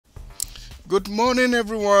Good morning,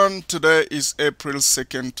 everyone. Today is April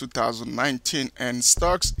 2nd, 2019, and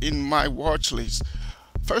stocks in my watch list.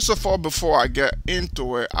 First of all, before I get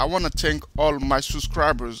into it, I want to thank all my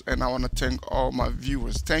subscribers and I want to thank all my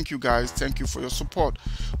viewers. Thank you guys. Thank you for your support.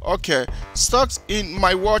 Okay, stocks in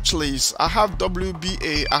my watch list. I have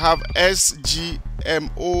WBA, I have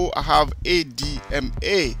SGMO, I have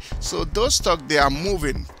ADMA. So those stocks, they are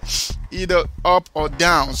moving either up or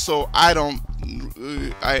down. So I don't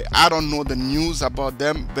know the news about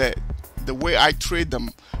them, but the way I trade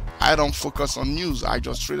them, I don't focus on news. I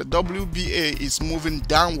just trade. The WBA is moving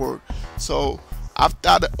downward. So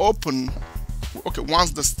after the open, okay,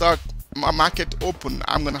 once the stock market open,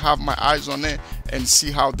 I'm gonna have my eyes on it and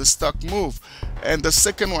see how the stock move. And the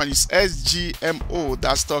second one is SGMO.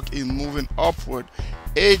 That stock is moving upward.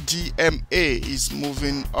 ADMA is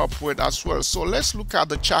moving upward as well. So let's look at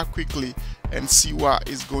the chart quickly and see what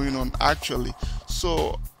is going on actually.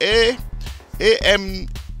 So ADMA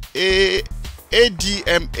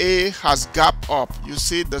has gap up. You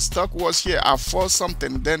see the stock was here at 4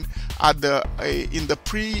 something, then at the in the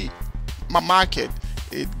pre-market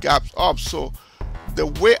it gaps up. So the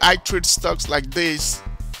way I trade stocks like this,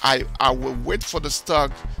 I will wait for the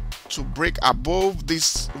stock to break above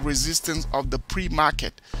this resistance of the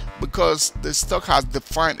pre-market, because the stock has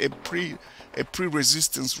defined a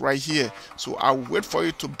pre-resistance right here. So I'll wait for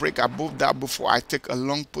it to break above that before I take a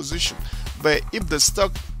long position. But if the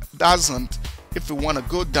stock doesn't, if we want to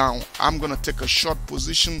go down, I'm gonna take a short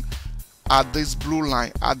position at this blue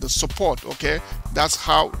line, at the support. Okay, that's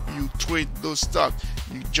how you trade those stocks.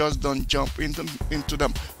 You just don't jump into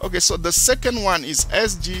them. Okay, so the second one is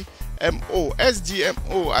SGMO.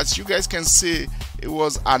 SGMO, as you guys can see, it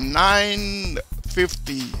was at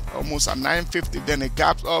 950, almost at 950. Then it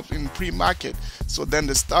gaps up in pre-market. So then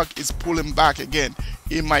the stock is pulling back again.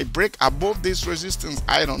 It might break above this resistance,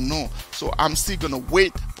 I don't know. So I'm still gonna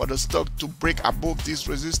wait for the stock to break above this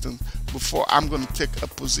resistance before I'm gonna take a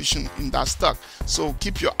position in that stock. So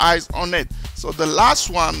keep your eyes on it. So the last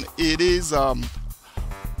one, it is the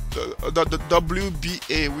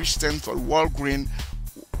WBA, which stands for Walgreen.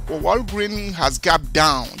 Walgreen has gapped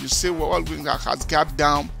down. You see, Walgreen has gapped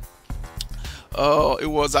down. It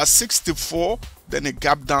was at 64, then it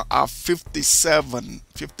gapped down at 57,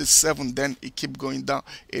 then it keep going down.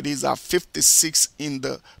 It is at 56 in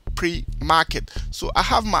the pre-market. So I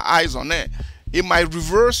have my eyes on it. It might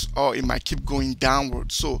reverse or it might keep going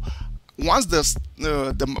downward. So once the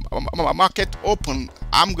market open,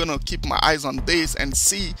 I'm gonna keep my eyes on this and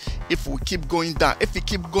see if we keep going down. If it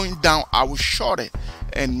keep going down, I will short it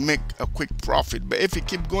and make a quick profit. But if it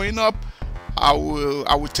keep going up, I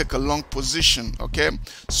will take a long position. Okay,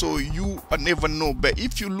 so you never know. But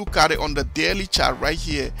if you look at it on the daily chart right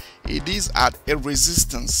here, it is at a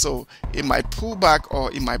resistance. So it might pull back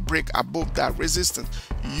or it might break above that resistance.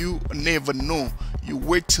 You never know. You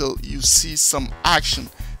wait till you see some action,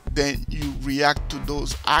 then you react to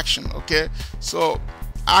those action. Okay, so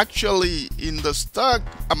actually in the stock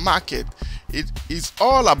market, it is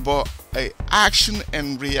all about action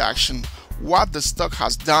and reaction. What the stock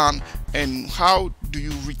has done and how do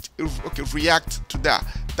you react to that.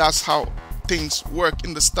 That's how things work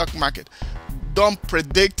in the stock market. Don't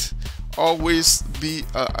predict. Always be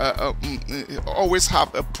always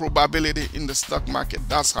have a probability in the stock market.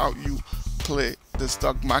 That's how you play the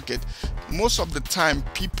stock market. Most of the time,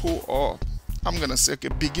 people, or I'm gonna say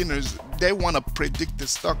beginners, they want to predict the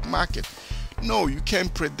stock market. No, you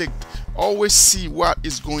can't predict. Always see what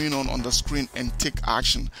is going on the screen and take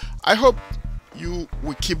action. I hope you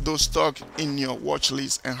will keep those stocks in your watch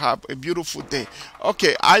list and have a beautiful day.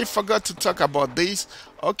 Okay, I forgot to talk about this.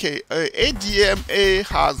 Okay, ADMA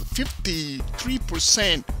has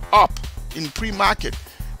 53% up in pre-market.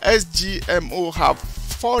 SGMO have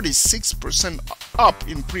 46% up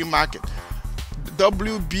in pre-market.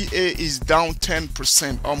 WBA is down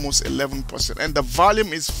 10%, almost 11%, and the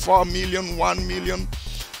volume is 4 million, 1 million,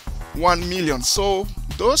 1 million. So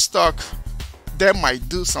those stocks, they might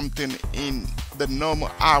do something in the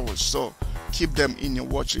normal hours. So keep them in your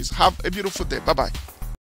watch list. Have a beautiful day. Bye bye.